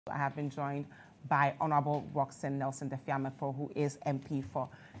I have been joined by Honorable Rockson-Nelson, Dafeamekpor, who is MP for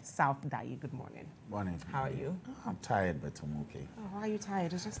South Dayi. Good morning. Morning. How are you? I'm tired, but I'm okay. Oh, why are you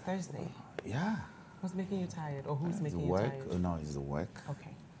tired? It's just Thursday. Yeah. What's making you tired, or who's making you work? tired? Oh, no, it's the work.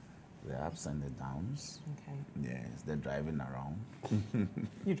 Okay. The ups and the downs. Okay. Yes, the driving around.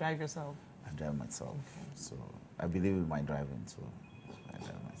 You drive yourself? I drive myself. Okay. So I believe in my driving, so I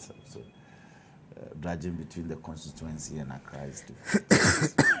drive myself. So drudging between the constituency and Accra is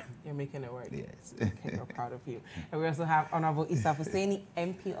difficult. You're making it work. Yes. Okay, we're proud of you. And we also have Honorable Issah Fuseini,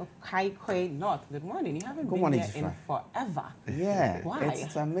 MP of Kaikwe North. Good morning. You haven't been here in forever. Yeah. Why?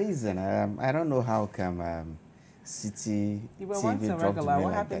 It's amazing. I don't know how come Citi You were TV once a dropped regular. me What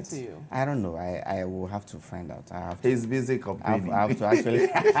like happened that. to you? I don't know. I will have to find out. He's busy complaining. I have to actually.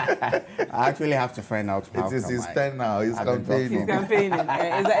 I actually have to find out how it is his turn now. He's campaigning. He's campaigning.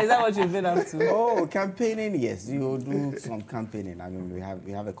 Is that what you've been up to? Oh, campaigning, yes. You do some campaigning. I mean,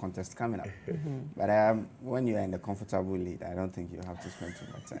 we have a contest coming up. But when you're in a comfortable lead, I don't think you have to spend too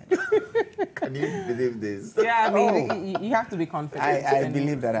much time. Can you believe this? Yeah, I mean, you have to be confident. I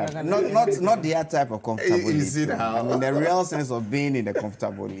believe that I'm not the other type of comfortable lead. You see now? I mean, the real sense of being in a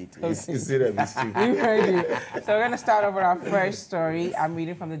comfortable lead. Yes. You see that mystery? We heard you. So we're going to start off with our first story. I'm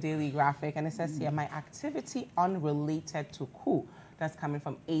reading from the Daily Graphic, and it says here, my activity unrelated to coup. That's coming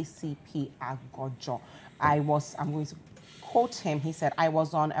from ACP Agojo. I'm going to quote him. He said, I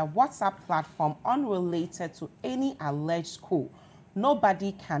was on a WhatsApp platform unrelated to any alleged coup.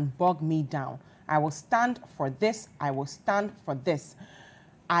 Nobody can bog me down. I will stand for this. I will stand for this.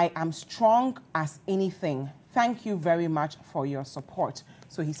 I am strong as anything. Thank you very much for your support.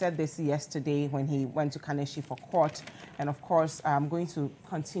 So he said this yesterday when he went to Kaneshi for court. And of course, I'm going to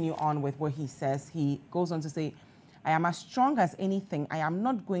continue on with what he says. He goes on to say, I am as strong as anything. I am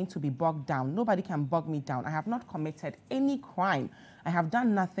not going to be bogged down. Nobody can bog me down. I have not committed any crime. I have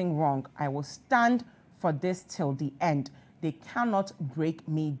done nothing wrong. I will stand for this till the end. They cannot break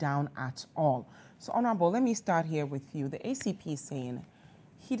me down at all. So, Honorable, let me start here with you. The ACP is saying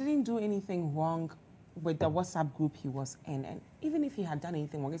he didn't do anything wrong with the WhatsApp group he was in. And even if he had done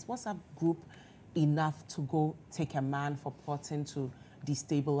anything wrong, is WhatsApp group enough to go take a man for plotting to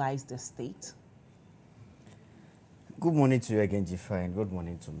destabilize the state? Good morning to you again, Dziffa, and good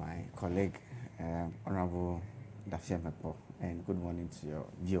morning to my colleague, Honorable Dafeamekpor, and good morning to your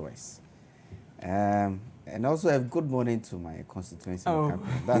viewers. And also a good morning to my constituency.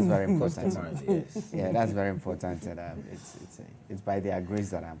 That's very important. Yes. Yeah, that's very important. And, it's by their grace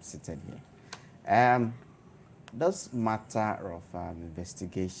that I'm sitting here. This matter of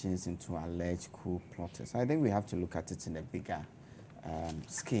investigations into alleged coup plotters, I think we have to look at it in a bigger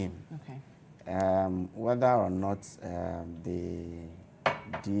scheme. Okay. Whether or not the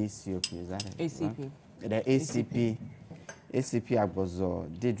DCOP, is that it? ACP. The ACP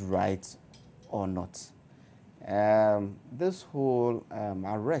Agbozo did right or not. This whole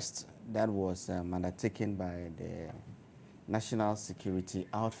arrest that was undertaken by the national security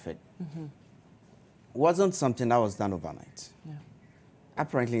outfit wasn't something that was done overnight. Yeah.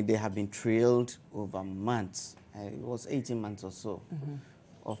 Apparently, they have been trailed over months. It was 18 months or so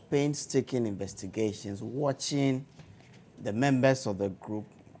of painstaking investigations, watching the members of the group,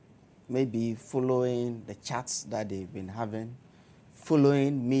 maybe following the chats that they've been having,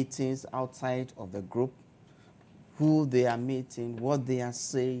 following meetings outside of the group, who they are meeting, what they are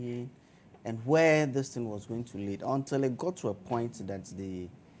saying, and where this thing was going to lead, until it got to a point that the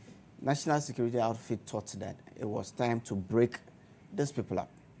national security outfit thought that it was time to break these people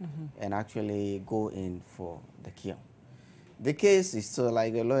up and actually go in for the kill. The case is still,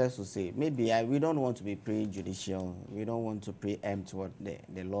 like the lawyers will say, maybe we don't want to be prejudicial. We don't want to preempt what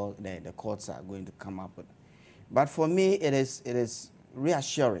the courts are going to come up with. But for me, it is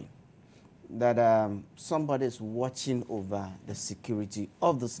reassuring that somebody is watching over the security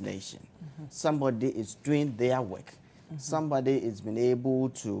of this nation. Somebody is doing their work. Somebody has been able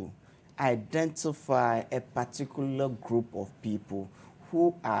to identify a particular group of people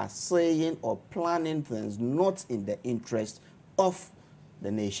who are saying or planning things not in the interest of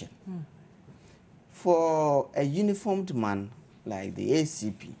the nation. For a uniformed man like the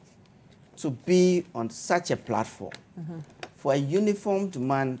ACP to be on such a platform, for a uniformed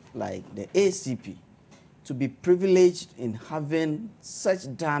man like the ACP to be privileged in having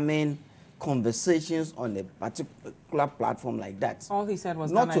such damning conversations on a particular platform like that. All he said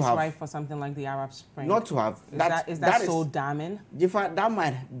was Ghana is ripe for something like the Arab Spring. Not to have. Is that so damning? That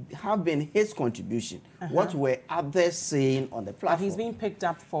might have been his contribution. What were others saying on the platform? But he's being picked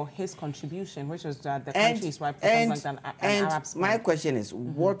up for his contribution, which is that the country is ripe for something like an Arab Spring. My question is,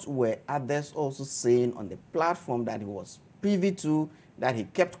 what were others also saying on the platform that he was privy to, that he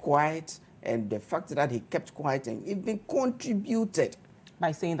kept quiet, and the fact that he kept quiet and even contributed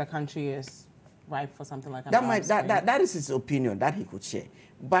by saying the country is ripe for something like that is his opinion that he could share.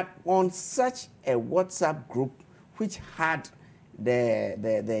 But on such a WhatsApp group which had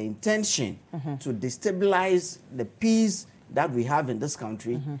the intention to destabilize the peace that we have in this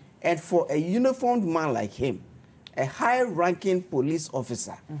country, and for a uniformed man like him, a high-ranking police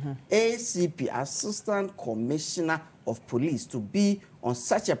officer, ACP, Assistant Commissioner of Police, to be on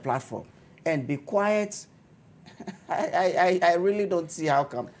such a platform and be quiet, I really don't see how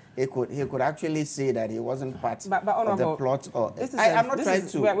come he could actually say that he wasn't part of the plot. Or I'm not trying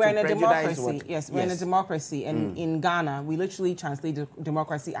to we're in a democracy. What, yes, we're in a democracy, and in Ghana, we literally translate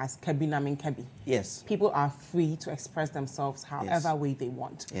democracy as kebi na min kebi. Yes. People are free to express themselves however way they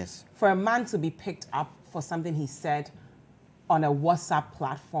want. Yes. For a man to be picked up for something he said on a WhatsApp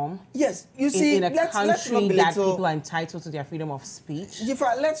platform. Yes, you see, in a country that people are entitled to their freedom of speech.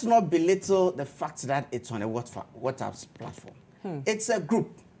 Dziffa, let's not belittle the fact that it's on a WhatsApp platform. It's a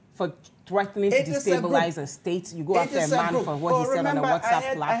group. For threatening to destabilize a state, you go after a man for what he said on a WhatsApp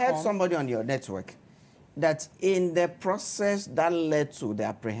platform. I heard somebody on your network that in the process that led to the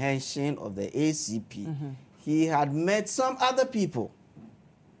apprehension of the ACP, he had met some other people.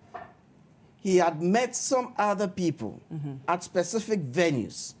 He had met some other people at specific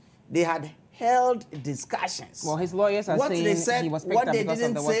venues. They had held discussions. Well, his lawyers are saying he was picked up because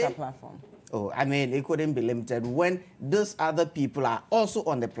of the WhatsApp platform. Oh, I mean, it couldn't be limited when those other people are also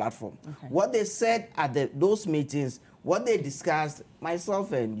on the platform. Okay. What they said at those meetings, what they discussed,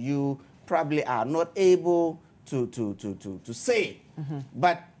 myself and you probably are not able to say.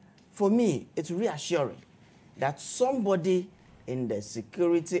 But for me, it's reassuring that somebody in the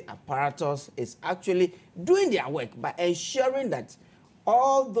security apparatus is actually doing their work by ensuring that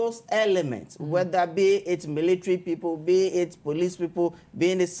all those elements, whether be it military people, be it police people,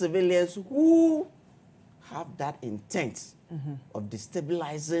 be it civilians who have that intent of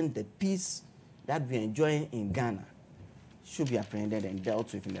destabilizing the peace that we're enjoying in Ghana, should be apprehended and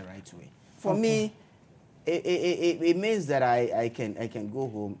dealt with in the right way. For me, it means that I can go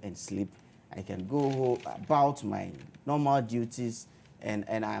home and sleep. I can go home about my normal duties,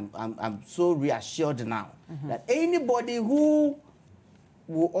 and I'm so reassured now that anybody who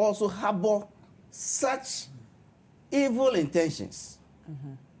will also harbor such evil intentions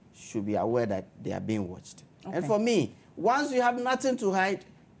should be aware that they are being watched. Okay. And for me, once you have nothing to hide,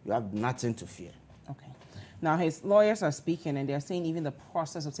 you have nothing to fear. Okay. Now, his lawyers are speaking, and they're saying even the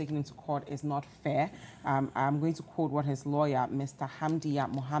process of taking him to court is not fair. I'm going to quote what his lawyer, Mr.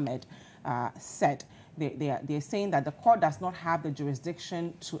 Hamdiya Mohammed, said. They're saying that the court does not have the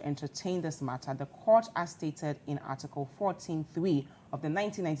jurisdiction to entertain this matter. The court, as stated in Article 14.3 of the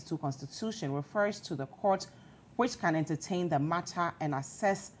 1992 Constitution, refers to the court which can entertain the matter and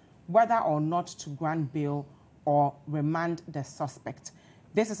assess whether or not to grant bail or remand the suspect.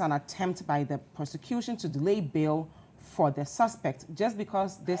 This is an attempt by the prosecution to delay bail for the suspect. Just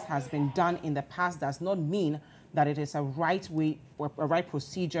because this has been done in the past does not mean that it is a right way or a right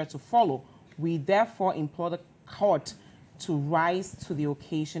procedure to follow. We therefore implore the court to rise to the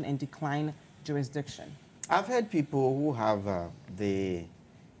occasion and decline jurisdiction. I've heard people who have the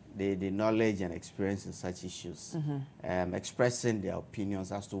knowledge and experience in such issues expressing their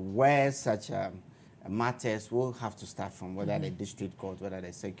opinions as to where such matters will have to start from, whether the district court, whether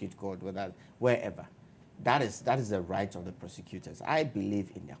the circuit court, whether wherever. That is the right of the prosecutors. I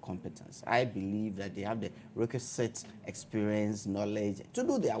believe in their competence. I believe that they have the requisite experience, knowledge to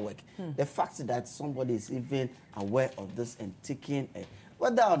do their work. The fact that somebody is even aware of this and taking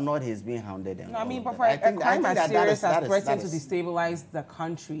whether or not he's being hounded. And no, I mean, but for a crime as serious as threatening to destabilize the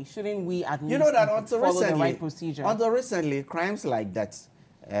country, shouldn't we at least follow the right procedure? Until recently, crimes like that,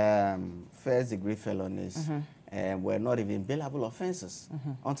 first-degree felonies, were not even bailable offenses.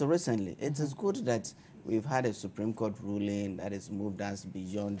 Until recently, it is good that we've had a Supreme Court ruling that has moved us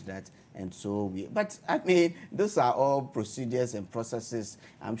beyond that, and so but I mean, those are all procedures and processes.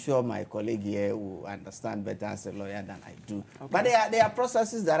 I'm sure my colleague here will understand better as a lawyer than I do. Okay. But they are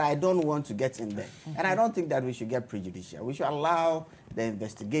processes that I don't want to get in there. And I don't think that we should get prejudicial. We should allow the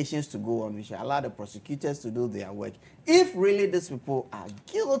investigations to go on. We should allow the prosecutors to do their work. If really these people are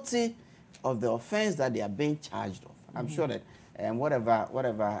guilty of the offense that they are being charged of, I'm sure that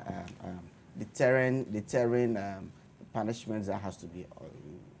whatever deterring punishments that has to be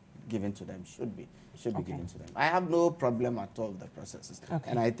given to them should be given to them. I have no problem at all with the processes,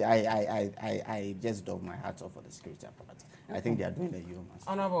 and I just dog my hat off for the security apparatus. I think they are doing the humans.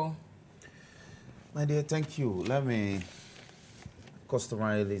 Honorable, my dear, thank you. Let me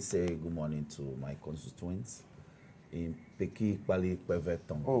customarily say good morning to my constituents. in Peki Kwali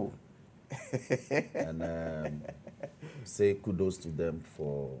Kwevetong. Oh. And say kudos to them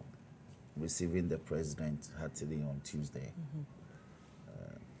for receiving the president heartily on Tuesday.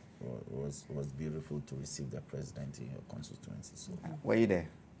 It was beautiful to receive the president in your constituency. So Were you there?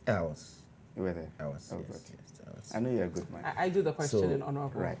 I was. You were there? I was. Oh, Yes, good. yes, I was. I know you're a good man. I do the question So, in honor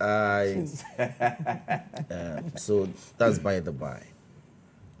of right. So that's by the by.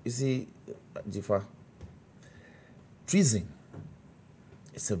 You see, Dziffa, treason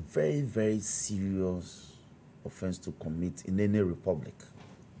is a very, very serious offense to commit in any republic.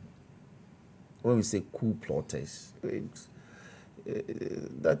 When we say coup plotters,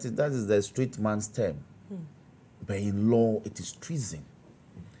 that is the street man's term. But in law, it is treason.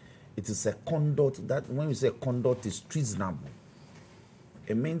 It is a conduct that, when we say conduct is treasonable,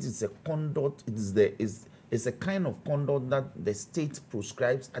 it means it's a conduct, it's a kind of conduct that the state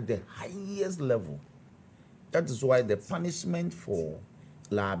prescribes at the highest level. That is why the punishment for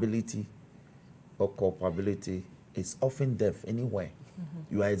liability or culpability is often death anywhere.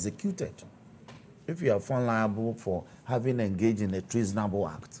 You are executed if you are found liable for having engaged in a treasonable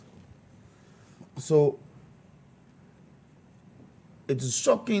act. So it is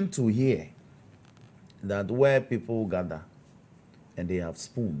shocking to hear that where people gather and they have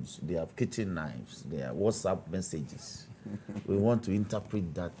spoons, they have kitchen knives, they have WhatsApp messages, we want to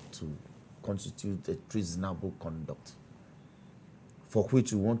interpret that to constitute a treasonable conduct for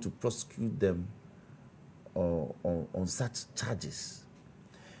which we want to prosecute them on such charges.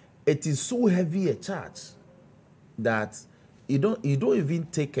 It is so heavy a charge that you don't even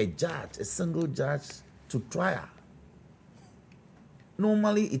take a judge, a single judge, to trial.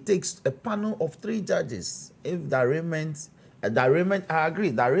 Normally, it takes a panel of 3 judges. If the arraignment, I agree,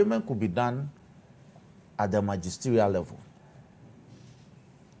 the arraignment could be done at the magisterial level.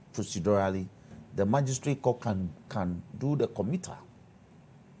 Procedurally, the magistrate court can do the committal.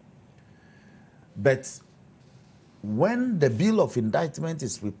 But when the bill of indictment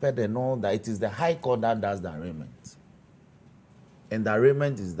is prepared and all that, it is the High Court that does the arraignment. And the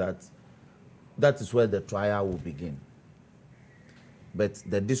arraignment is that is where the trial will begin. But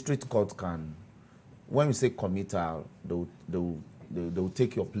the district court can, when we say committal, they'll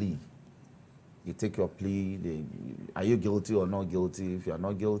take your plea. You take your plea, are you guilty or not guilty? If you are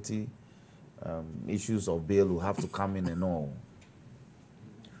not guilty, issues of bail will have to come in and all.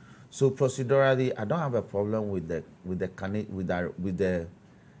 So procedurally, I don't have a problem with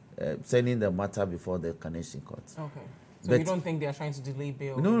sending the matter before the carnation court. Okay. So But you don't think they are trying to delay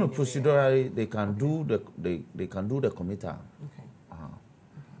bail? No, procedurally they can do they can do the committal. Okay.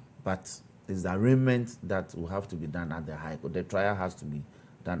 But it's the arraignment that will have to be done at the High Court. The trial has to be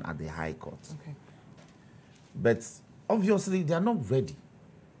done at the High Court. Okay. But obviously they are not ready.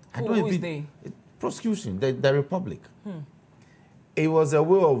 Who is they? Prosecution, the Republic. It was a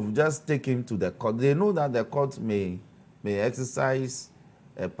way of just taking to the court. They know that the court may exercise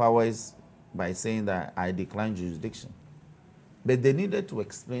powers by saying that I decline jurisdiction. But they needed to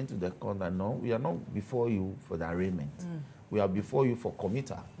explain to the court that no, we are not before you for the arraignment. We are before you for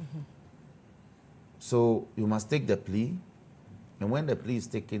committal. So you must take the plea, and when the plea is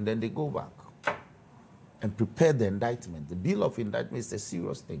taken, then they go back and prepare the indictment. The bill of indictment is a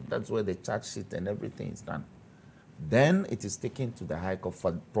serious thing. That's where the charge sheet and everything is done. Then it is taken to the High Court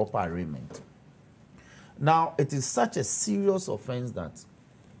for proper arraignment. Now, it is such a serious offense that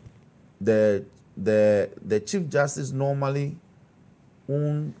the Chief Justice normally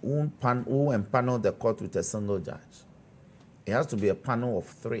won't empanel the court with a single judge. It has to be a panel of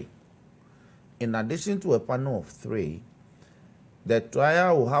 3. In addition to a panel of 3, the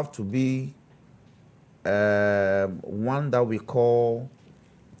trial will have to be one that we call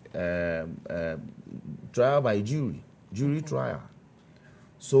trial by jury trial.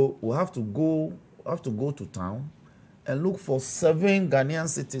 So we have to go to town and look for 7 Ghanaian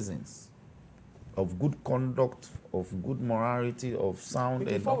citizens of good conduct, of good morality, of sound.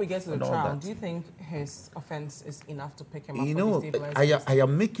 Before we get to the trial, do you think his offense is enough to pick him up? You know, I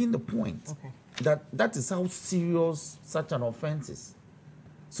am making the point that is how serious such an offense is.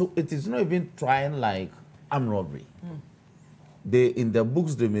 So it is not even trying like armed robbery. In the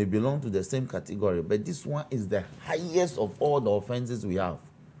books, they may belong to the same category, but this one is the highest of all the offenses we have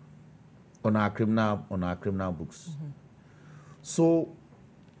on our criminal books. So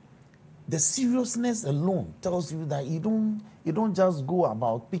the seriousness alone tells you that you don't just go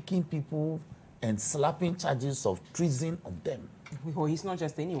about picking people and slapping charges of treason on them. Well, he's not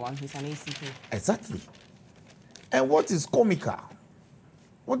just anyone, he's an ACP. Exactly. And what is comical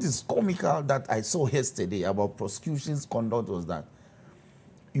that I saw yesterday about prosecution's conduct was that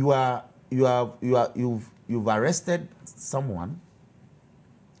you've you've arrested someone,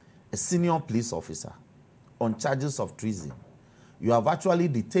 a senior police officer, on charges of treason. You have actually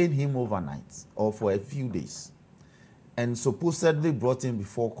detained him overnight or for a few days and supposedly brought him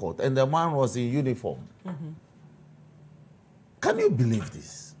before court, and the man was in uniform. Can you believe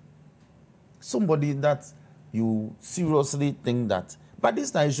this? Somebody that you seriously think that, but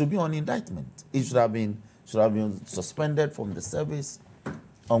this time it should be on indictment. It should have been suspended from the service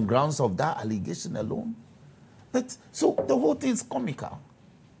on grounds of that allegation alone. But so the whole thing is comical.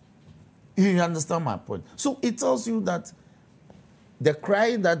 You understand my point? So it tells you that the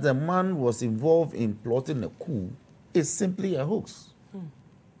cry that the man was involved in plotting a coup is simply a hoax.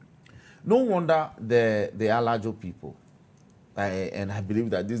 No wonder the Alajo people, and I believe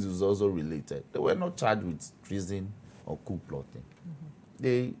that this is also related, they were not charged with treason or coup plotting.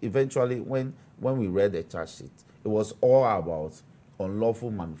 They eventually, when we read the charge sheet, it was all about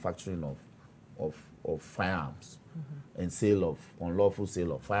unlawful manufacturing of firearms and unlawful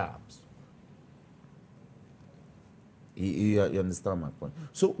sale of firearms. You understand my point?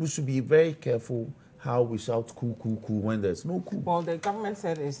 So we should be very careful how we shout coup, coup, coup when there's no coup. Well, the government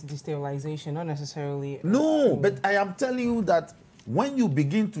said it's destabilization, not necessarily... No, but I am telling you that when you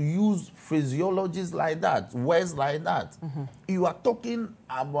begin to use phraseologies like that, words like that, you are talking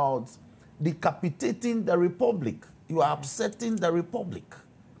about decapitating the republic. You are upsetting the republic.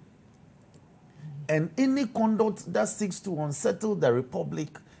 And any conduct that seeks to unsettle the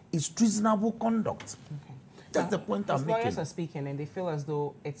republic is treasonable conduct. That's the point I'm making. Lawyers are speaking and they feel as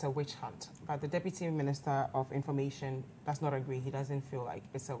though it's a witch hunt. But the Deputy Minister of Information does not agree. He doesn't feel like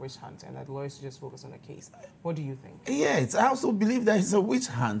it's a witch hunt and that lawyers should just focus on the case. What do you think? Yes, I also believe that it's a witch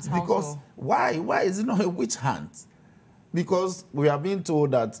hunt. How Because so? why is it not a witch hunt? Because we are being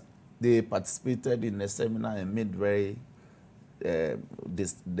told that they participated in a seminar and made very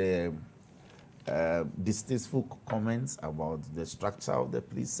distasteful comments about the structure of the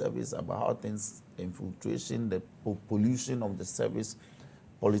police service, about how things, infiltration, the pollution of the service,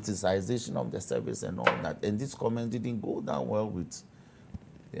 politicization of the service and all that. And this comment didn't go down well with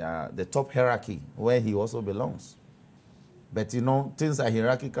the top hierarchy, where he also belongs. But you know, things are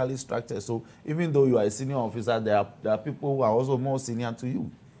hierarchically structured. So even though you are a senior officer, there are people who are also more senior to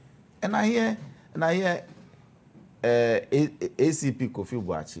you. And I hear ACP Kofi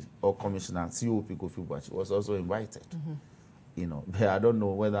Buachi or Commissioner COP Kofi Buachi was also invited. You know, but I don't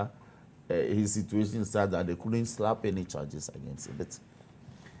know whether his situation is such that they couldn't slap any charges against him. But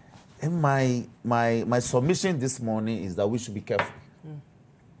and my submission this morning is that we should be careful.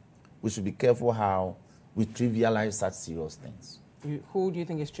 We should be careful how we trivialize such serious things. Who do you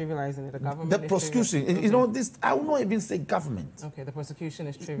think is trivializing it? The government? The prosecution. You know, this, I will not even say government. Okay, the prosecution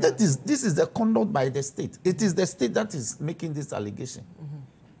is trivializing. This is the conduct by the state. It is the state that is making this allegation.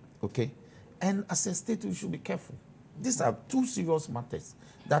 Okay? And as a state, we should be careful. These are two serious matters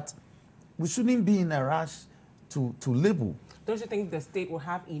that we shouldn't be in a rush to label. Don't you think the state will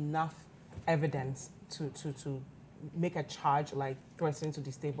have enough evidence to make a charge like threatening to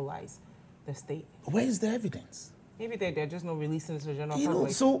destabilize the state? Where is the evidence? Maybe they're just not releasing it to the general You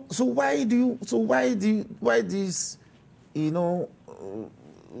public. know, so why these, you know,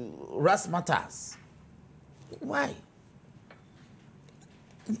 razzmatazz? Why?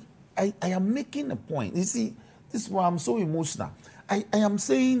 I am making a point. You see, this is why I'm so emotional. I am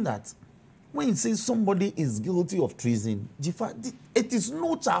saying that when you say somebody is guilty of treason, Dziffa, it is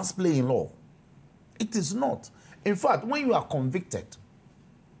no child's play in law. It is not. In fact, when you are convicted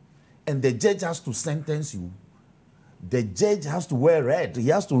and the judge has to sentence you, the judge has to wear red. He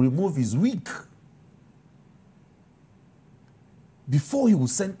has to remove his wig. Before he will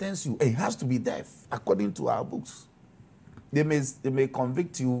sentence you, he has to be deaf, according to our books. They may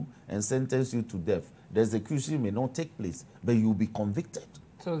convict you and sentence you to death. The execution may not take place, but you will be convicted.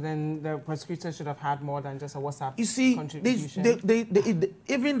 So then the prosecutor should have had more than just a WhatsApp contribution.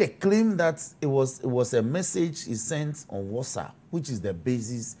 Even the claim that it was a message he sent on WhatsApp, which is the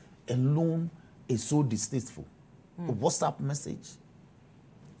basis alone, is so distasteful. A WhatsApp message.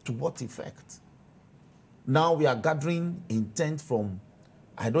 To what effect? Now we are gathering intent from,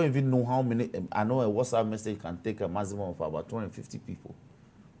 I don't even know how many, I know a WhatsApp message can take a maximum of about 250 people.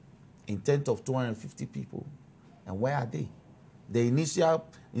 Intent of 250 people. And where are they? The initial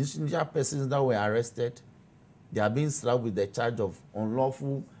persons that were arrested, they are being slapped with the charge of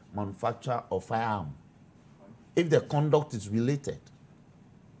unlawful manufacture of firearm. If the conduct is related.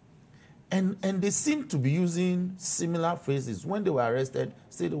 And they seem to be using similar phrases. When they were arrested,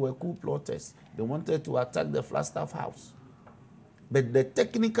 say they were coup plotters. They wanted to attack the Flagstaff House. But the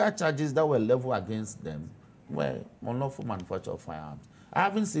technical charges that were leveled against them were unlawful manufacture of firearms. I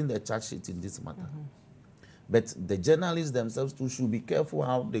haven't seen the charge sheet in this matter. But the journalists themselves too should be careful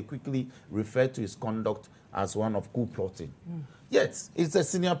how they quickly refer to his conduct as one of coup plotting. Yet, it's a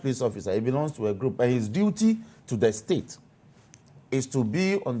senior police officer. He belongs to a group, and his duty to the state is to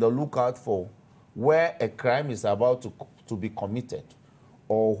be on the lookout for where a crime is about to be committed,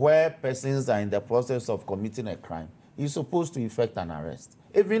 or where persons are in the process of committing a crime. He's supposed to effect an arrest.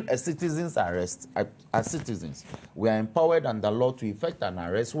 Even a citizen's arrest, as citizens, we are empowered under law to effect an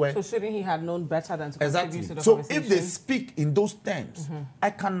arrest where... So shouldn't he have known better than to contribute to the So conversation? if they speak in those terms, I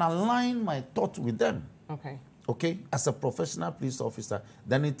can align my thought with them. Okay. Okay? As a professional police officer,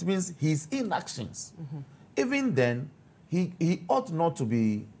 then it means his inactions. Even then, he ought not to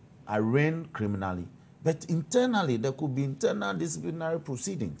be arraigned criminally. But internally, there could be internal disciplinary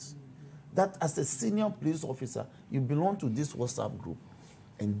proceedings. That as a senior police officer, you belong to this WhatsApp group.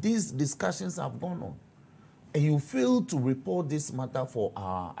 And these discussions have gone on. And you fail to report this matter for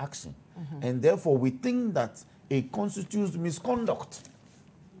our action. And therefore, we think that it constitutes misconduct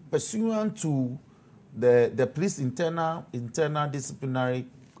pursuant to the police internal disciplinary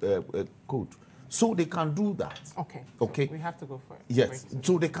code. So they can do that. Okay. Okay. So we have to go for it. Yes.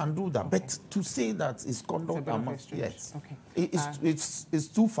 So they can do that. Okay. But to say that it's conduct yes. Okay. It's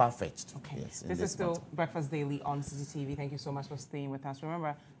too far-fetched. Okay. Yes, this is still Breakfast Daily on Citi TV. Thank you so much for staying with us.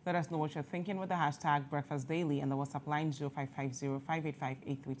 Remember, let us know what you're thinking with the hashtag Breakfast Daily and the WhatsApp line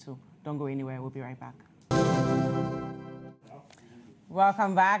 0550-585-832. Don't go anywhere. We'll be right back.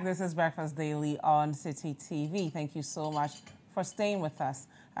 Welcome back. This is Breakfast Daily on Citi TV. Thank you so much for staying with us.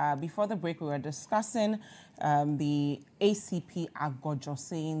 Before the break, we were discussing the ACP Agbojo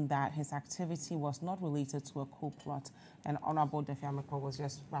saying that his activity was not related to a coup plot, and Honorable Dafeamekpor was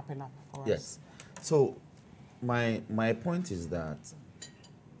just wrapping up for us. Yes. So my point is that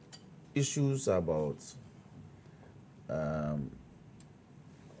issues about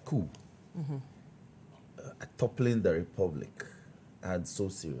coup, toppling the republic, are so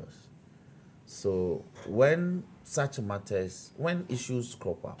serious. So when such matters, when issues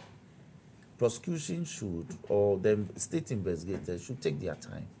crop up, prosecution should, or the state investigators should take their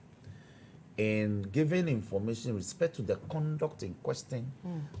time in giving information with respect to the conduct in question,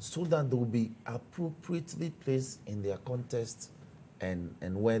 so that they will be appropriately placed in their context and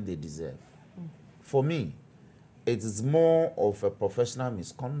where they deserve. For me, it is more of a professional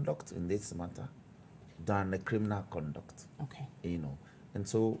misconduct in this matter than a criminal conduct. Okay. You know, and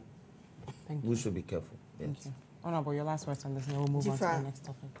so we should be careful. Yes. Thank you. Honorable, your last words on this, and we'll move on to the next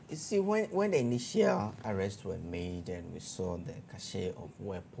topic. You see, when the initial arrests were made and we saw the cache of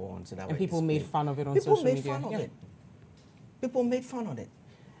weapons that and people made fun of it on social media. People made fun of it. People made fun of it.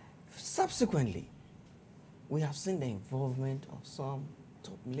 Subsequently, we have seen the involvement of some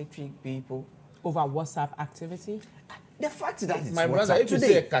top military people over WhatsApp activity. The fact that it's my brother, if you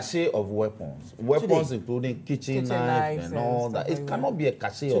say a cache of weapons including kitchen knives and all that, it cannot be a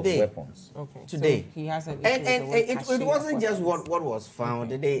cache of weapons. Okay. Today. So he has an issue and with the it wasn't just what was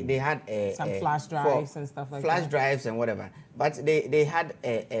found. They had some flash drives and stuff like that. Flash drives and whatever. But they had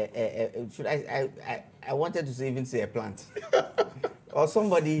I wanted to even say a plant. Or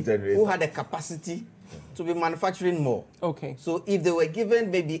somebody who had a capacity to be manufacturing more. Okay. So if they were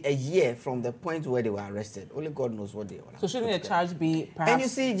given maybe a year from the point where they were arrested, only God knows what they were. So shouldn't the charge be perhaps and you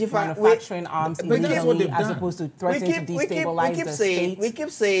see, Dziffa, manufacturing arms illegally as opposed to threatening to destabilize the state? We keep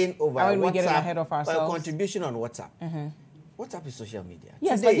saying over WhatsApp, contribution on WhatsApp. WhatsApp is social media.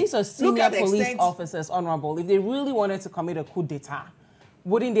 Yes, today, but these are senior police officers, Honorable. If they really wanted to commit a coup d'etat,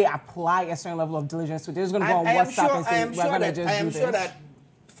 wouldn't they apply a certain level of diligence to? They're just going to go on WhatsApp and say, we're going to just do this. I am sure that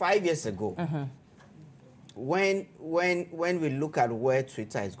 5 years ago, when we look at where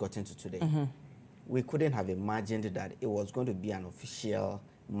Twitter has gotten to today, we couldn't have imagined that it was going to be an official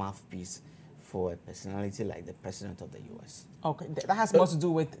mouthpiece for a personality like the president of the U.S. Okay, that has more to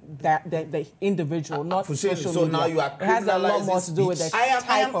do with the individual, not social media. So now you are criminalizing. It has a lot more to do with the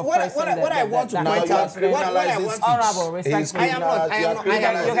type of person what I want to point out. Honorable, respectfully. I am not. You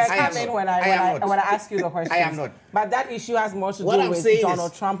can come in when I ask you the question. I am not. But that issue has more to do with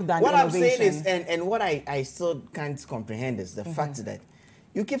Donald Trump than what innovation. I'm saying is, and what I still can't comprehend is the fact that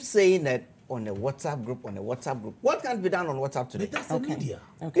you keep saying that on a WhatsApp group, What can be done on WhatsApp today? But that's the media.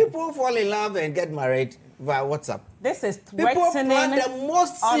 Okay. People fall in love and get married via WhatsApp. This is threatening. People plan the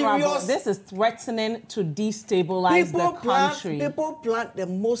most serious. This is threatening to destabilize the country. People plan the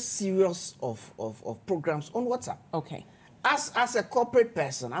most serious of programs on WhatsApp. Okay. As a corporate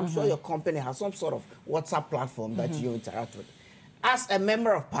person, I'm sure your company has some sort of WhatsApp platform that you interact with. As a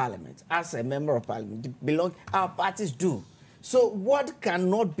member of parliament, our parties do. So what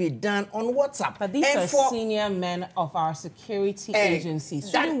cannot be done on WhatsApp? But these are senior men of our security agencies.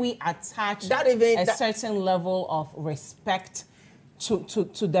 Shouldn't we attach a certain level of respect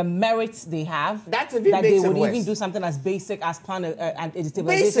to the merits they have? That they would even do something as basic as plan a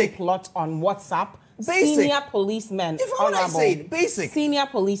destabilization plot on WhatsApp. Senior policemen, senior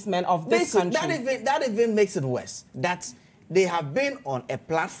policemen of this country. That even makes it worse. That they have been on a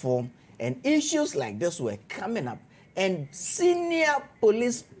platform and issues like this were coming up, and senior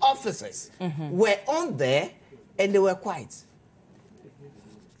police officers were on there and they were quiet.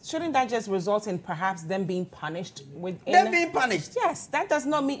 Shouldn't that just result in perhaps them being punished? Them being punished? Yes, that does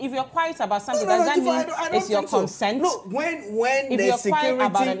not mean, if you're quiet about something, does that mean it's your consent? No, when if the you're security, quiet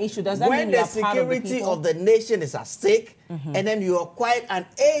about an issue, does that mean you're part of the people? When the security of the nation is at stake, and then you're quiet, an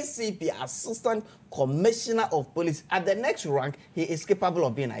ACP, Assistant Commissioner of Police, at the next rank, he is capable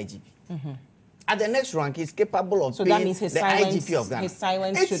of being IGP. At the next rank, he's capable of being that means his the silence, IGP of Ghana. His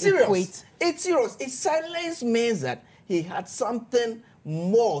silence it's should serious. equate. It's serious. His silence means that he had something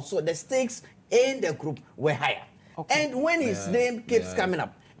more, so the stakes in the group were higher. Okay. And when his name keeps coming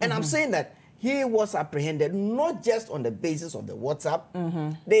up, and I'm saying that he was apprehended not just on the basis of the WhatsApp,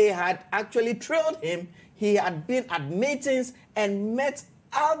 they had actually trailed him, he had been at meetings and met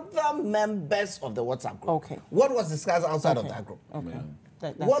other members of the WhatsApp group. Okay. What was discussed outside of that group? Okay.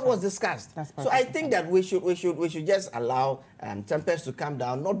 What was discussed? So I think that we should just allow tempers to calm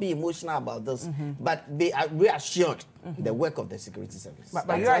down, not be emotional about this, but be reassured the work of the security service.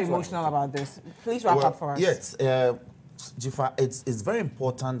 But you are emotional about this. Please wrap up for us. Yes, Dziffa, it's very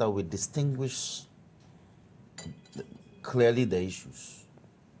important that we distinguish clearly the issues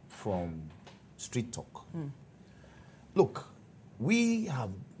from street talk. Look, we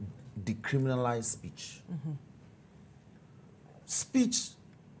have decriminalized speech. Speech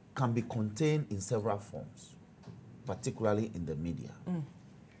can be contained in several forms, particularly in the media.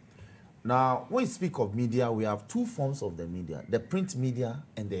 Now, when we speak of media, we have two forms of the media, the print media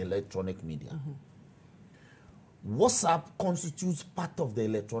and the electronic media. WhatsApp constitutes part of the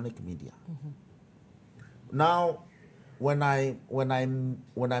electronic media. Now, when I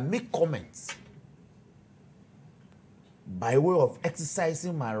make comments by way of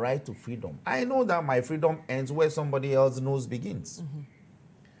exercising my right to freedom, I know that my freedom ends where somebody else's nose begins.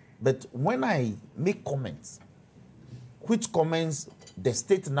 But when I make comments, which comments the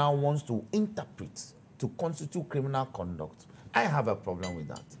state now wants to interpret to constitute criminal conduct, I have a problem with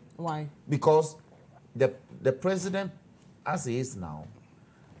that. Why? Because the president, as he is now,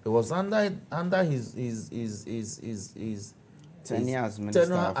 it was under his tenure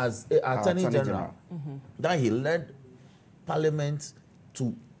as Attorney General that he led Parliament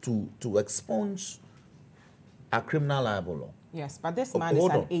to expunge a criminal libel law. Yes, but this man is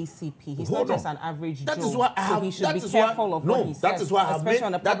an ACP. He's not just an average Joe. So he should be careful of what he says. That is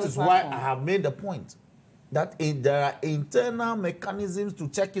why I have made the point that there are internal mechanisms to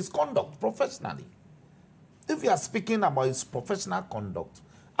check his conduct professionally. If you are speaking about his professional conduct,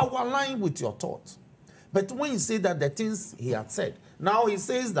 I will align with your thought. But when you say that the things he had said, now he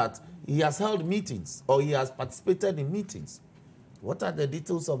says that he has held meetings or he has participated in meetings. What are the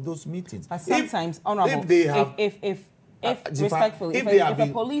details of those meetings? But sometimes, Honorable, respectfully, if a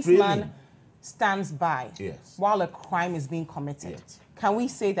policeman stands by while a crime is being committed, can we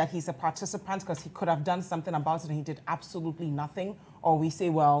say that he's a participant because he could have done something about it and he did absolutely nothing? Or we say,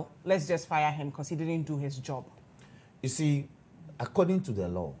 well, let's just fire him because he didn't do his job? You see, according to the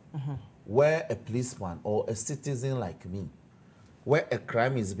law, where a policeman or a citizen like me, where a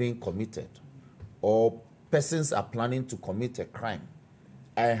crime is being committed or persons are planning to commit a crime,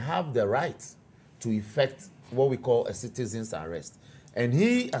 I have the right to effect what we call a citizen's arrest. And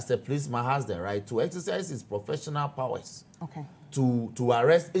he, as a policeman, has the right to exercise his professional powers to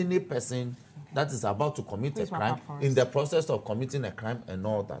arrest any person that is about to commit a crime in the process of committing a crime and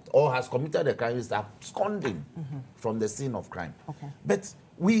all that, or has committed a crime, is absconding from the scene of crime. But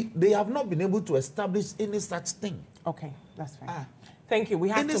they have not been able to establish any such thing. Okay, that's fine. Thank you. We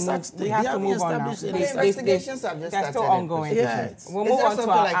have to move on now. The investigations are just still ongoing. We'll move on to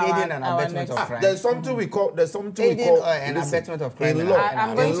our next. There's something we call an abetment of crime.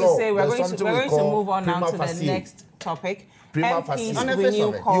 I'm going to say we're going to move on now to the next topic. Prima facie. You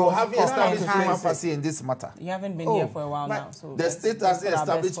haven't established prima facie in this matter. You haven't been here for a while now. So the state has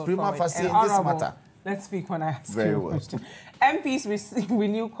established prima facie in this matter. Let's speak when I ask you a question. MPs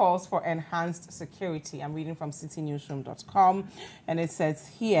renew calls for enhanced security. I'm reading from citinewsroom.com, and it says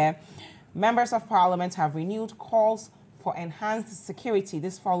here, members of parliament have renewed calls for enhanced security.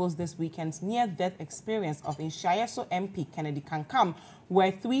 This follows this weekend's near-death experience of Inshayeso MP Kennedy Kankam,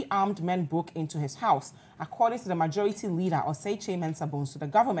 where 3 armed men broke into his house. According to the majority leader, Oseiche Mensah Bonsu, the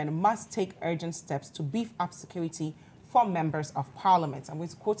government must take urgent steps to beef up security for members of parliament. I'm going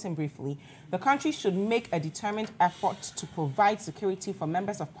to quote him briefly. The country should make a determined effort to provide security for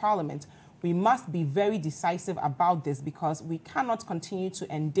members of parliament. We must be very decisive about this because we cannot continue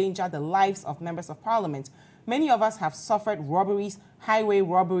to endanger the lives of members of parliament. Many of us have suffered robberies, highway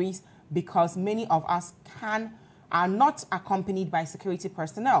robberies, because many of us are not accompanied by security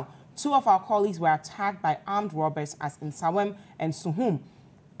personnel. 2 of our colleagues were attacked by armed robbers as in Sawem and Suhum.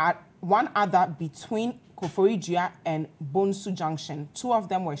 At one other between Koforidua and Bonsu Junction. 2 of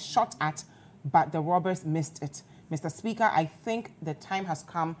them were shot at, but the robbers missed it. Mr. Speaker, I think the time has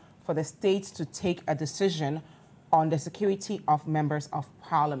come for the states to take a decision on the security of members of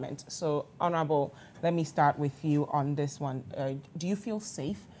parliament. So, Honorable, let me start with you on this one. Do you feel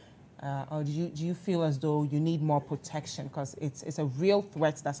safe? Or do you feel as though you need more protection? Because it's a real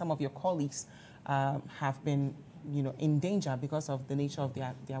threat that some of your colleagues have been, in danger because of the nature of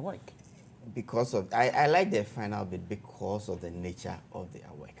their work. Because of, I like the final bit, because of the nature of their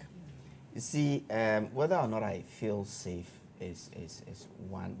work. You see, whether or not I feel safe is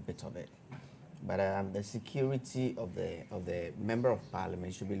one bit of it. But the security of the member of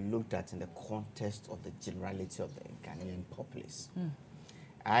parliament should be looked at in the context of the generality of the Ghanaian populace.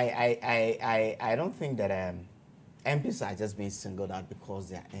 I don't think that MPs are just being singled out because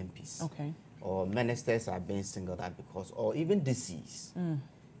they are MPs. Okay. Or ministers are being singled out because, or even DCs.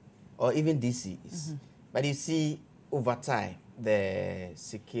 Or even DCs. But you see, over time, the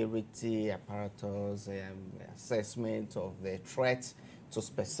security apparatus, assessment of the threat to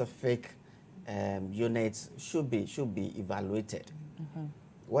specific units should be evaluated.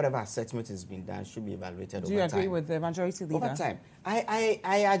 Whatever assessment has been done should be evaluated over time. Do you agree with the majority leader? Over time. I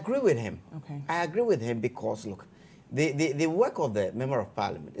agree with him. Okay. I agree with him because, look, the work of the member of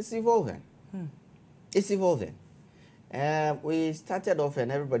parliament is evolving. It's evolving. We started off,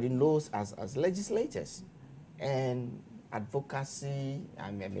 and everybody knows, as legislators. And advocacy,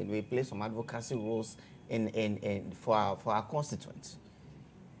 I mean, we play some advocacy roles for our constituents.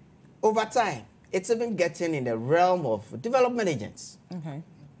 Over time, it's even getting in the realm of development agents. Okay.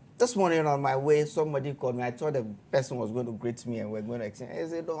 This morning on my way, somebody called me. I thought the person was going to greet me and we're going to exchange. I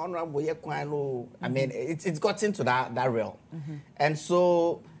said, Honorable, I mean, it's got into that realm. And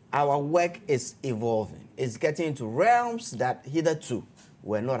so our work is evolving. It's getting into realms that hitherto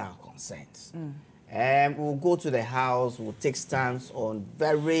were not our concerns. And we'll go to the House, we'll take stance on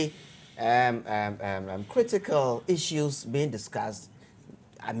very critical issues being discussed.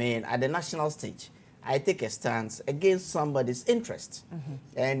 I mean, at the national stage, I take a stance against somebody's interest.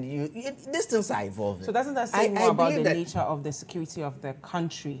 And these things are evolving. So doesn't that say more about the nature of the security of the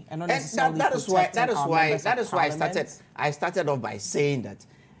country and not necessarily that is why I started off by saying that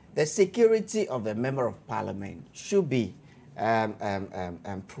the security of the member of parliament should be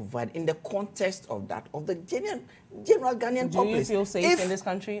provided in the context of the general Ghanaian populace. Do you feel safe in this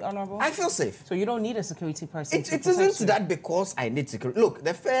country, Honorable? I feel safe. So you don't need a security person It isn't that because I need security. Look,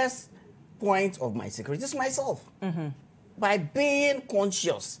 the first point of my security is myself. By being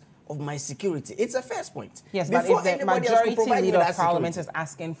conscious of my security, it's the first point. Yes, but if the majority leader of parliament is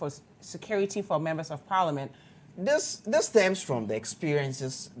asking for security for members of parliament, this stems from the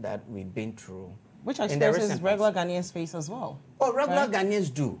experiences that we've been through. Which experiences regular Ghanaians face as well. Oh, regular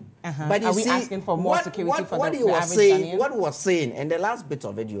Ghanaians do. But are we asking for more security for the average Ghanaian? What was saying, and the last bit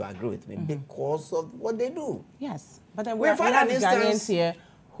of it, you agree with me, because of what they do. Yes, but then we have Ghanaians here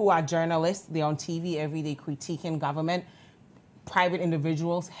who are journalists. They're on TV every day critiquing government. Private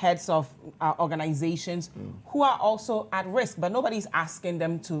individuals, heads of organizations who are also at risk, but nobody's asking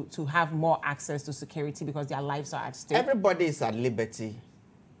them to have more access to security because their lives are at stake. Everybody is at liberty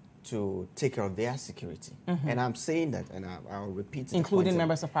to take care of their security. And I'm saying that, and I'll repeat it. Including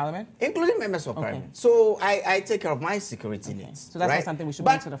members of parliament? Including members of parliament. So I take care of my security needs. So that's not something we should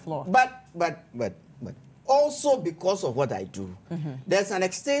bring to the floor. But also because of what I do, there's an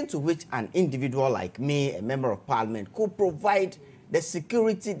extent to which an individual like me, a member of parliament, could provide the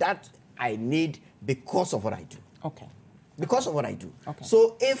security that I need because of what I do. Okay. Because of what I do. Okay.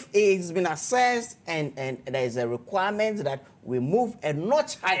 So if it's been assessed and there is a requirement that we move a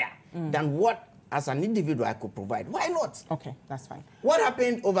notch higher than what as an individual I could provide, why not? Okay, that's fine. What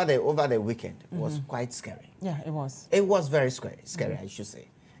happened over the weekend was quite scary. Yeah, it was. It was very scary, I should say.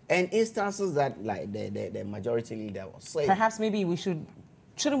 And instances that like the majority leader was saying. Perhaps maybe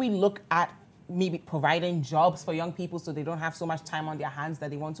shouldn't we look at maybe providing jobs for young people so they don't have so much time on their hands that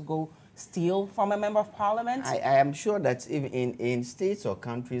they want to go steal from a member of parliament? I am sure that even in states or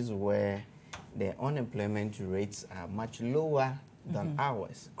countries where the unemployment rates are much lower than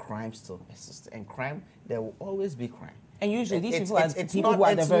ours, crime still persists. And crime, there will always be crime. And usually these people are people who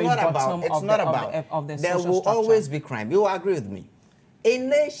are at the very bottom of the social There will structure. always be crime. You agree with me? In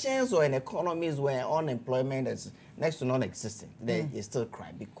nations or in economies where unemployment is next to non-existent, there is still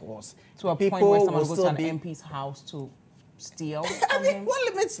crime because to a people point where someone will goes to still an be... MP's house to steal I from mean, him?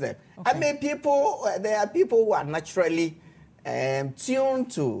 what limits them? Okay. I mean, there are people who are naturally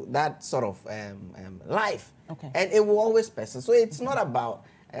tuned to that sort of life. Okay. And it will always persist. So it's not about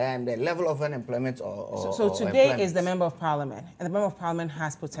the level of unemployment or So today is the member of parliament, and the member of parliament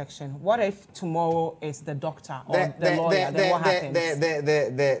has protection. What if tomorrow is the doctor or the lawyer? Then what happens?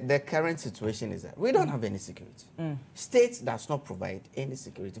 The current situation is that we don't have any security. State does not provide any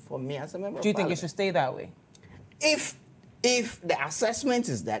security for me as a member of parliament. Do you think it should stay that way? If the assessment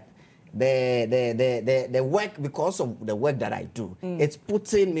is that the work, because of the work that I do, it's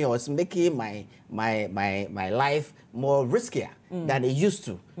putting me or it's making my life more riskier than it used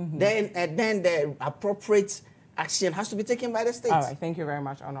to, then the appropriate action has to be taken by the state. All right, thank you very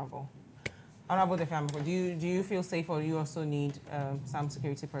much, Honorable. Honorable Dafeamekpor, do you feel safe, or do you also need some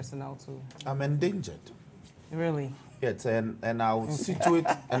security personnel to? I'm endangered. Really? Yes, and I'll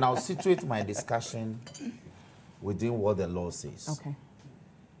situate my discussion within what the law says. Okay.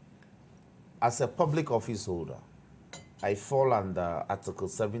 As a public office holder, I fall under Article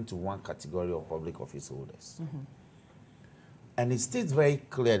 71 category of public office holders. And it states very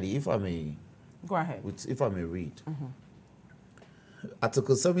clearly, if I may... Go ahead. If I may read.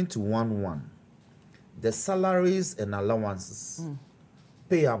 Article 71(1), the salaries and allowances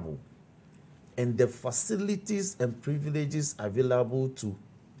payable and the facilities and privileges available to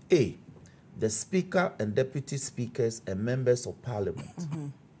A, the Speaker and Deputy Speakers and Members of Parliament.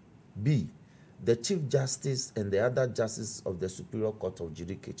 B, the Chief Justice and the other Justices of the Superior Court of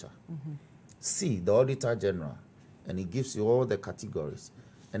Judicature. C, the Auditor General, and it gives you all the categories.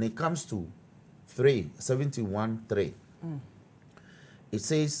 And it comes to 71(3). It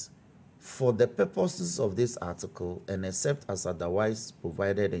says, for the purposes of this article, and except as otherwise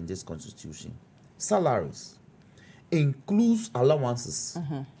provided in this Constitution, salaries includes allowances,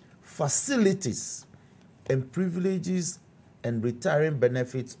 facilities, and privileges and retiring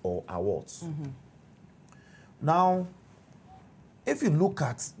benefits or awards. Now, if you look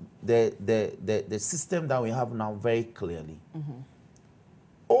at the system that we have now very clearly,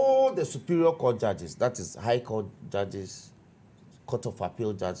 all the Superior Court judges, that is High Court judges, Court of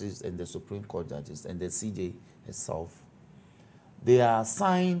Appeal judges, and the Supreme Court judges, and the CJ itself, they are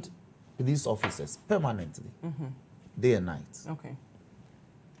assigned police officers permanently, day and night. Okay.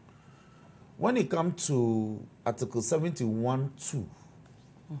 When it comes to Article 71(2),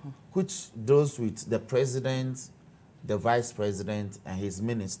 which deals with the president, the vice president, and his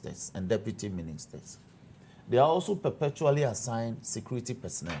ministers and deputy ministers, they are also perpetually assigned security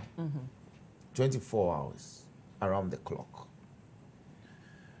personnel, 24 hours around the clock.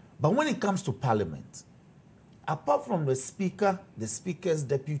 But when it comes to Parliament, apart from the Speaker, the Speaker's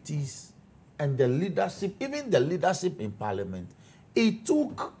deputies, and the leadership, even the leadership in Parliament,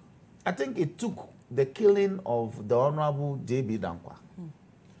 I think it took the killing of the Honorable J.B. Dankwa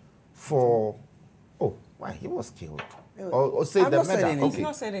for, why he was killed. Or say the medal. He's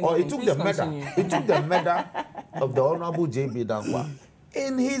not saying Or anything. it took Please the medal. continue. It took the medal of the Honorable J.B. Dankwa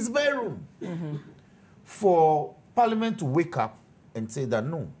in his bedroom for Parliament to wake up and say that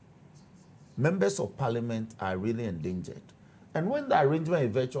no, members of Parliament are really endangered. And when the arrangement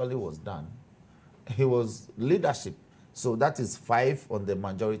eventually was done, he was leadership. So that is 5 on the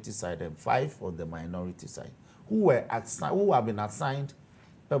majority side and 5 on the minority side, who have been assigned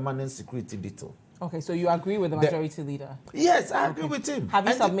permanent security detail. Okay, so you agree with the majority leader? Yes, I agree with him. Have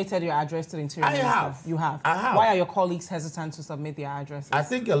you submitted your address to the Interior Minister? I have. You have? I have. Why are your colleagues hesitant to submit their addresses? I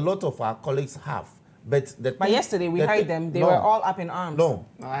think a lot of our colleagues have. But yesterday we heard them, they were all up in arms. No,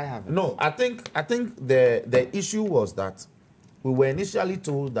 I haven't. No, I think the issue was that we were initially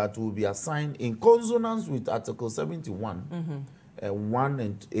told that we will be assigned in consonance with Article 71, 1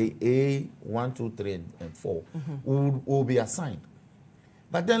 and A, 1, 2, 3, and 4, will be assigned.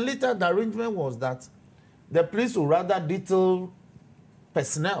 But then later the arrangement was that the police will rather detail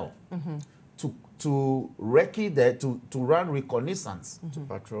personnel to recce to run reconnaissance, to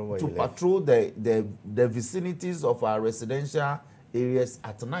patrol the vicinities of our residential areas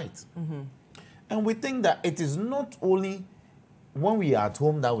at night. And we think that it is not only when we are at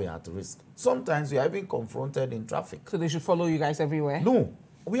home that we are at risk. Sometimes we are even confronted in traffic. So they should follow you guys everywhere? No.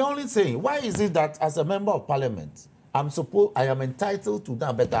 We are only saying, why is it that as a member of Parliament, I am entitled to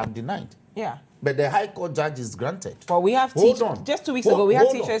that, but I'm denied. Yeah. But the High Court judge is granted. Well, we have teachers, just 2 weeks ago, we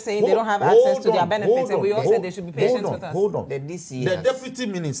had teachers saying they don't have access to their benefits, and we all said they should be patient with us. Hold on. The DC The deputy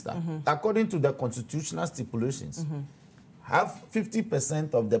minister, according to the constitutional stipulations, have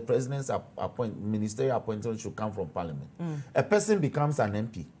 50% of the president's ministerial appointment should come from parliament. A person becomes an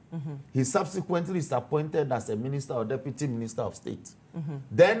MP. He subsequently is appointed as a minister or deputy minister of state.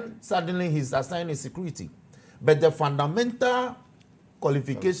 Then suddenly he's assigned a security. But the fundamental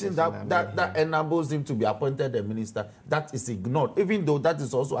qualification that enables him to be appointed a minister, that is ignored, even though that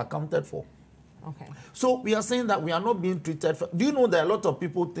is also accounted for. Okay. So we are saying that we are not being treated. Do you know that a lot of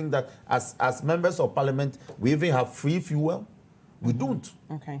people think that as members of parliament, we even have free fuel? We don't.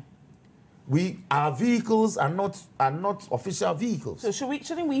 Okay. Our vehicles are not official vehicles. So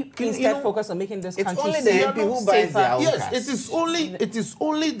shouldn't we instead focus on making this country only safer? the MP who buys their own Yes, cars. it is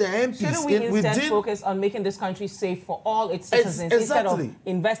only the MPs. Shouldn't we instead focus on making this country safe for all its citizens instead of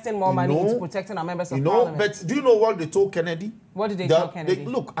investing more money into protecting our members of parliament? But do you know what they told Kennedy? What did they tell Kennedy?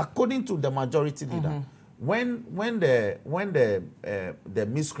 Look, according to the majority leader, when the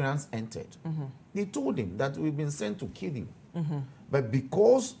miscreants entered, they told him that we've been sent to kill him. But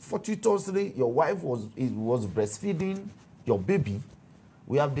because fortuitously your wife was breastfeeding your baby,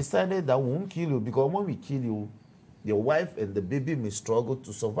 we have decided that we won't kill you, because when we kill you, your wife and the baby may struggle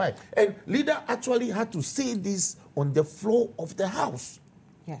to survive. And leader actually had to say this on the floor of the House.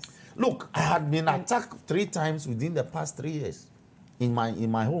 Yes. Look, I had been attacked 3 times within the past 3 years in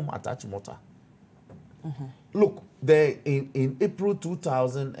my home at Achimota. Look, in April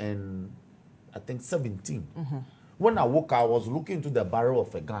 2017. When I woke, I was looking into the barrel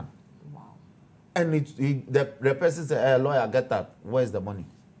of a gun. Wow. And the person said, hey, lawyer, get that. Where's the money?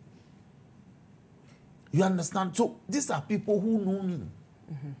 You understand? So these are people who know me.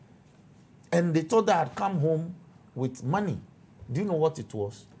 And they thought that I'd come home with money. Do you know what it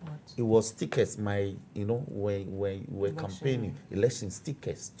was? What? It was stickers, we're campaigning, election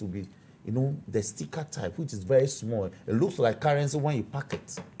stickers to be, the sticker type, which is very small. It looks like currency when you pack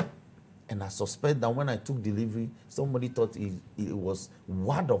it. And I suspect that when I took delivery, somebody thought it was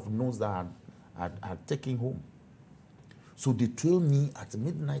word of nose that I'd taken home. So they trailed me at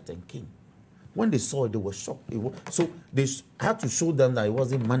midnight and came. When they saw it, they were shocked. So they had to show them that it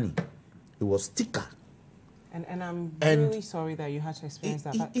wasn't money. It was sticker. And I'm really sorry that you had to experience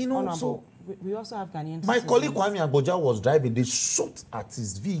that. But Honorable, we also have Ghanaian my citizens. colleague Kwame Agboja was driving. They shot at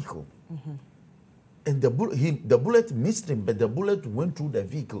his vehicle. And the bullet missed him, but the bullet went through the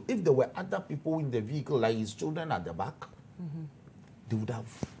vehicle. If there were other people in the vehicle, like his children at the back, they would have.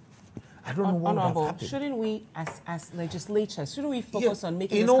 I don't know what would have happened. Shouldn't we, as legislatures, shouldn't we focus on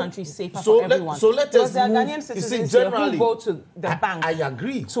making this country safer for everyone? So let us there are move. Ghanaian citizens here who go to the bank. I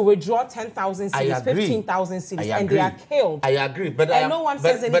agree. To withdraw 10,000 cedis, 15,000 cedis, and they are killed. I agree, but no one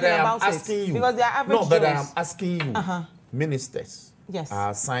says anything about it because they are average Joes. But I am asking you, ministers are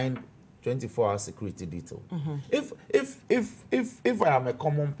assigned 24-hour security detail. If I am a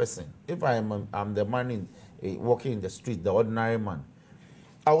common person, if I'm the man walking in the street, the ordinary man,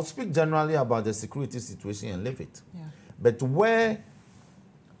 I will speak generally about the security situation and leave it. Yeah. But where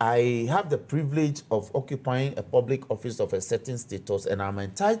I have the privilege of occupying a public office of a certain status and I'm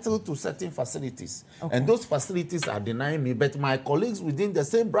entitled to certain facilities, and those facilities are denying me, but my colleagues within the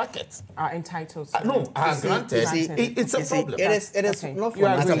same bracket are entitled to are granted. It's a problem. It is not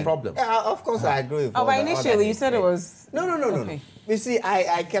for It's a problem. Of course, I agree with but initially you said it was... No. You see,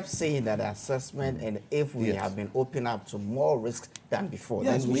 I kept saying that assessment, and if we have been open up to more risk than before,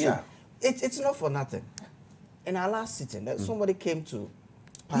 yes, then we are. It's not for nothing. In our last sitting, somebody came to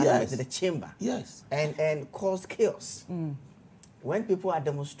Parliament, the chamber, and caused chaos. When people are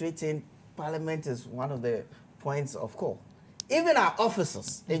demonstrating, Parliament is one of the points of call. Even our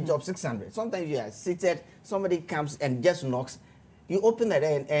officers in Job 600, sometimes you are seated, somebody comes and just knocks. You open it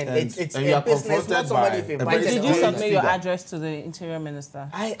and it's a business, not somebody if invited. Did you submit your address to the Interior Minister?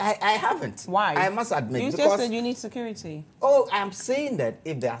 I haven't. Why? I must admit. You just said you need security. Oh, I'm saying that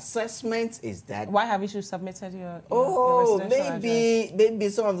if the assessment is that... Why haven't you submitted your maybe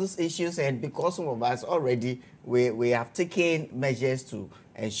some of those issues, and because some of us already, we have taken measures to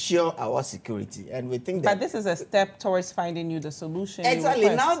ensure our security, and we think that... But this is a step towards finding you the solution. Exactly.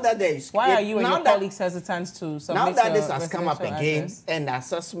 Now that there is... Why are you and your colleagues hesitant to submit? Now that this has come up again, and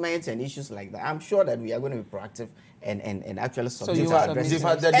assessments and issues like that, I'm sure that we are going to be proactive and actually submit our addresses.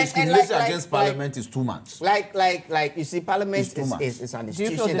 The discrimination against Parliament is too much. Like you see, Parliament is an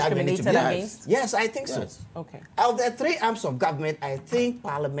institution that we need to be against. Yes, I think so. Okay. Of the 3 arms of government, I think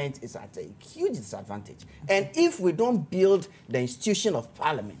Parliament is at a huge disadvantage. And if we don't build the institution of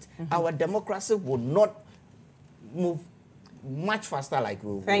Parliament, our democracy will not move much faster like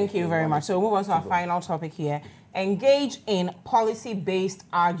we Thank you very much. So we'll move on to our final topic here. Engage in policy-based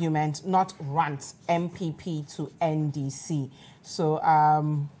argument, not rant, MPP to NDC. So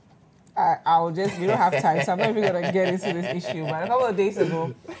I'll just, we don't have time, so I'm not even going to get into this issue. But a couple of days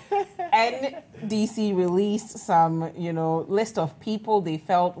ago, NDC released some, list of people they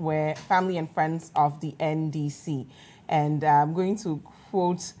felt were family and friends of the NDC. And I'm going to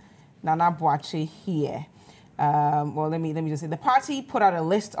quote Nana Boakye here. Well, let me just say, the party put out a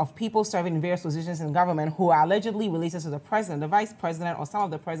list of people serving in various positions in government who are allegedly related to the president, the vice president, or some of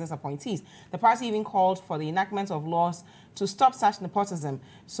the president's appointees. The party even called for the enactment of laws to stop such nepotism.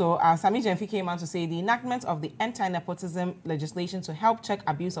 So Sami Jenfi came out to say the enactment of the anti-nepotism legislation to help check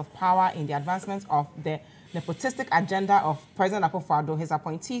abuse of power in the advancement of the nepotistic agenda of President Akufo-Addo, his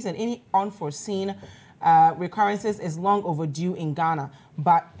appointees, and any unforeseen recurrences is long overdue in Ghana.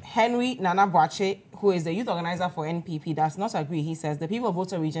 But Henry Nana Boakye, who is the youth organizer for NPP, does not agree. He says the people of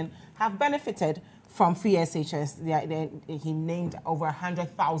Volta region have benefited from free SHS. He named over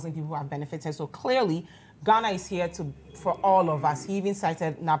 100,000 people who have benefited. So clearly, Ghana is here for all of us. He even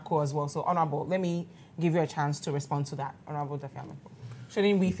cited NAPCO as well. So, Honorable, let me give you a chance to respond to that. Honorable Dafeamekpor.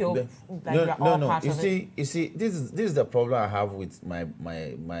 Shouldn't we feel like we're all part of it? You see, this is the problem I have with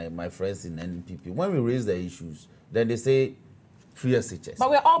my friends in NPP. When we raise the issues, then they say free SHS. But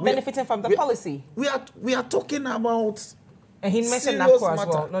we're all benefiting from the policy. We are talking about. And he mentioned NAPCO as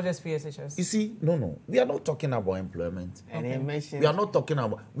well, not just free SHS. You see, no. We are not talking about employment. And he mentioned. We are not talking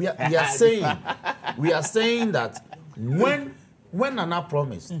about. We are saying that when Nana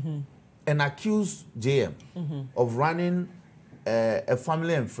promised and accused JM of running a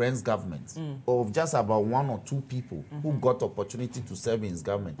family and friends government of just about 1 or 2 people who got opportunity to serve in his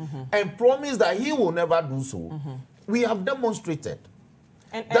government and promised that he will never do so, we have demonstrated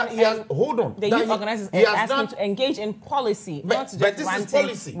that he has, hold on. The youth organizers asked him to engage in policy, not just but this is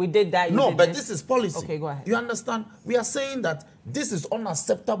policy. We did that. No, but this is policy. Okay, go ahead. You understand? We are saying that this is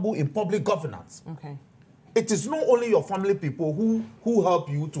unacceptable in public governance. Okay. It is not only your family people who help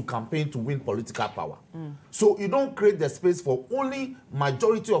you to campaign to win political power. So you don't create the space for only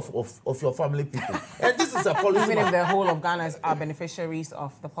majority of your family people. And this is a policy. Even if the whole of Ghana are beneficiaries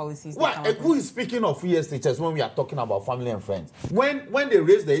of the policies. Who is speaking of free SHS when we are talking about family and friends? When they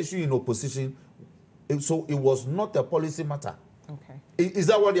raised the issue in opposition, so it was not a policy matter. Okay. Is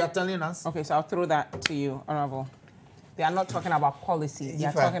that what they are telling us? Okay, so I'll throw that to you, Honorable. They are not talking about policy. They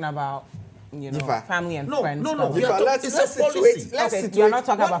are talking about family and friends. No. Let's policy. Okay, you're not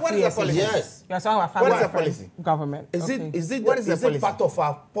talking about free SHS. Yes. You're talking about family and friends government. Is it part of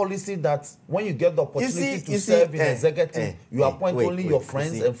our policy that when you get the opportunity to serve in executive, you appoint only your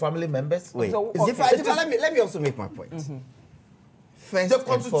friends and family members? Wait. Let me also make my point. First the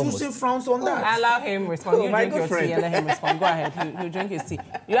Constitution frowns on that. Allow him respond. You drink your tea and let him respond. Go ahead. You drink his tea.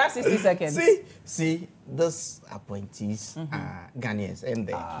 You have 60 seconds. See, those appointees are Ghanaians,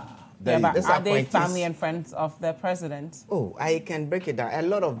 and are they family and friends of the president? Oh, I can break it down. A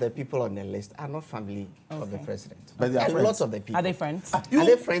lot of the people on the list are not family of the president. But they are friends. Lots of the people. Are they friends? Are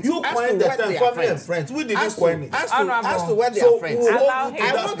they friends? You coined the term family and friends. We didn't coin it. As to where they are friends.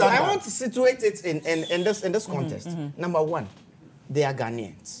 I want to situate it in this context. Number one, they are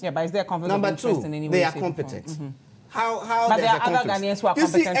Ghanaians. Yeah, but is there conflict of interest in any way? They are competent. How but there are other Ghanaians who are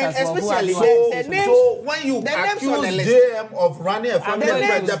competent as well. Especially so when you accuse JM of running a family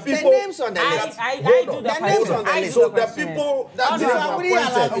and the people, the names on the list. I do the question. So the people that JM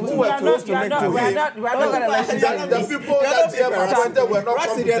appointed who were close to make to him, the people that JM appointed were not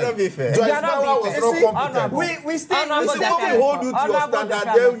competent. Joyce Bauer was not competent. We stand. When we hold you to your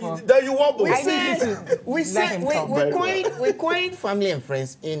standard, then you wobble. We coined family and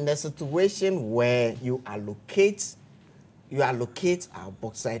friends in the situation where you allocate our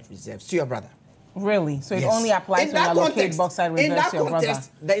bauxite reserves to your brother. Really? So it only applies when you allocate bauxite reserves to your brother?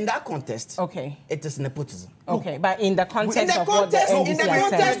 In that context, okay, it is nepotism. Okay, but in the context of what the NDC has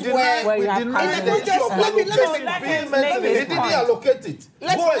said, where you have He didn't allocate it. Go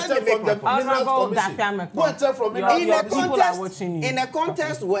and check from the Minerals Commission. Go and check from the in a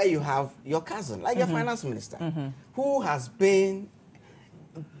context where you have your cousin, like your finance minister, who has been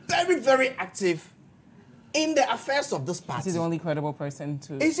very, very active in the affairs of this party. He's the only credible person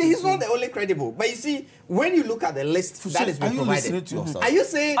to... You see, he's not the only credible. But you see, when you look at the list that is being provided... Are you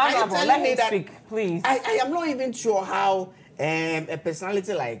saying... Are you telling me that... Speak, please. I am not even sure how a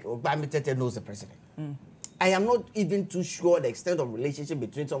personality like Obama Tete knows the president. I am not even too sure the extent of relationship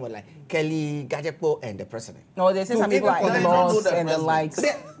between someone like Kelly Gajekpo and the president. No, they say some people like in-laws and the likes.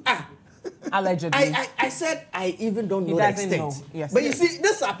 Allegedly. I said I even don't know the extent. Yes, but you see,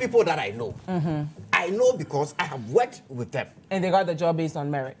 these are people that I know. I know because I have worked with them. And they got the job based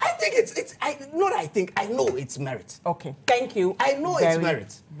on merit. I think I know it's merit. Okay, thank you. I know it's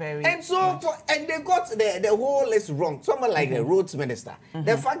merit. And so, and they got the whole list wrong. Someone like the roads minister,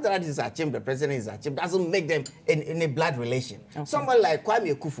 the fact that is Achim, the president is Achim, doesn't make them in a blood relation. Okay. Someone like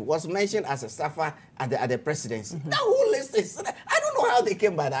Kwame Kufu was mentioned as a staffer at the presidency. That whole list is, I don't know how they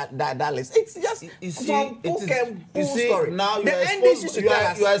came by that list. It's just story. Now you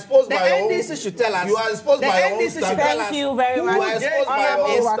are exposed by your own. The NDC should tell us. You are exposed by your own standards. Thank you very much. You are exposed by your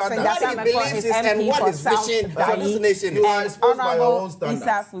own standards. What he believes is and what his vision for this nation is. You are exposed by your own standards.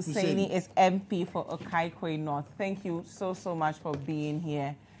 Issah Fuseini is MP for Okaikwe North. Thank you so much for being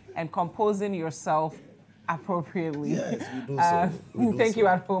here and composing yourself appropriately. Yes, we do Thank you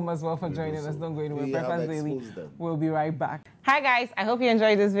at home as well for joining us. Don't go anywhere. Breakfast Daily. We'll be right back. Hi guys, I hope you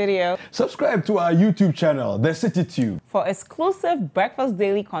enjoyed this video. Subscribe to our YouTube channel, The Citi Tube, for exclusive Breakfast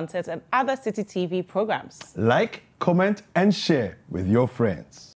Daily content and other Citi TV programs. Like, comment, and share with your friends.